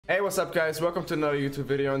Hey, what's up guys, welcome to another YouTube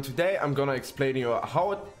video, and today I'm gonna explain to you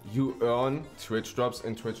how you earn Twitch drops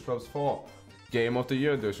in Twitch Drops 4 Game of the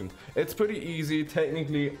Year edition. It's pretty easy.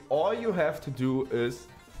 Technically all you have to do is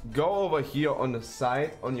go over here on the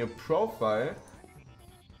side on your profile,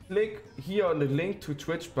 click here on the link to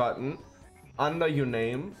Twitch button under your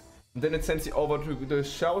name, and then it sends you over to the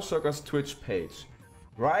Sharkbucks Twitch page.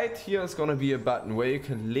 Right here is gonna be a button where you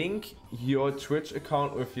can link your Twitch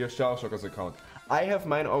account with your Sharkbucks account. I have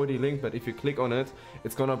mine already linked, but if you click on it,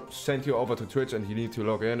 it's gonna send you over to Twitch and you need to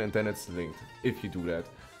log in, and then it's linked if you do that.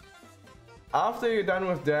 After you're done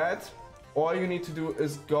with that, all you need to do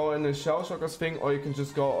is go in the Sharkbucks thing, or you can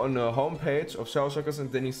just go on the homepage of Sharkbucks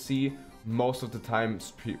and then you see most of the time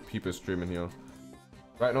people streaming here.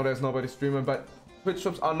 Right now there's nobody streaming, but Twitch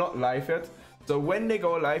drops are not live yet. So when they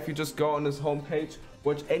go live, you just go on this homepage,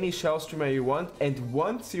 watch any Shell streamer you want, and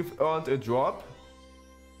once you've earned a drop,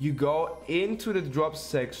 you go into the drop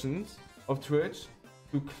sections of Twitch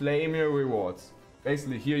to claim your rewards.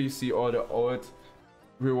 Basically here you see all the old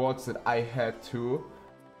rewards that I had too.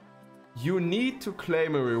 You need to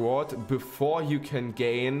claim a reward before you can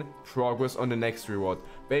gain progress on the next reward.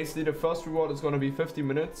 Basically the first reward is going to be 50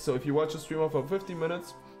 minutes. So if you watch a streamer for 50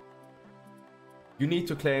 minutes, you need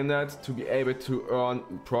to claim that to be able to earn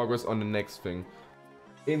progress on the next thing.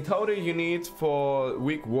 In total you need for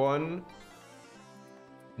week 1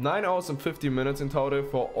 9 hours and 50 minutes in total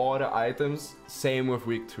for all the items. Same with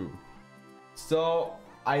week 2. So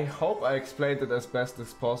I hope I explained it as best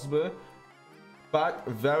as possible, but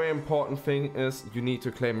very important thing is you need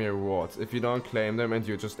to claim your rewards. If you don't claim them and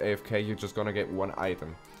you're just AFK, you're just gonna get one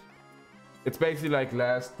item. It's basically like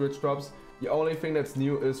last Twitch drops. The only thing that's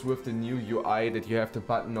new is with the new UI that you have the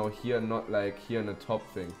button now here, not like here in the top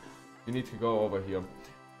thing. You need to go over here.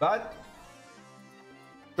 But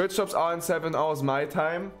Twitch drops are in 7 hours my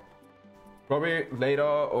time. Probably later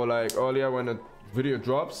or like earlier when the video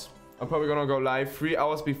drops. I'm probably gonna go live 3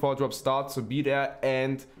 hours before drop starts, so be there.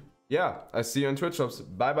 And yeah, I see you in Twitch drops.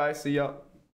 Bye bye, see ya.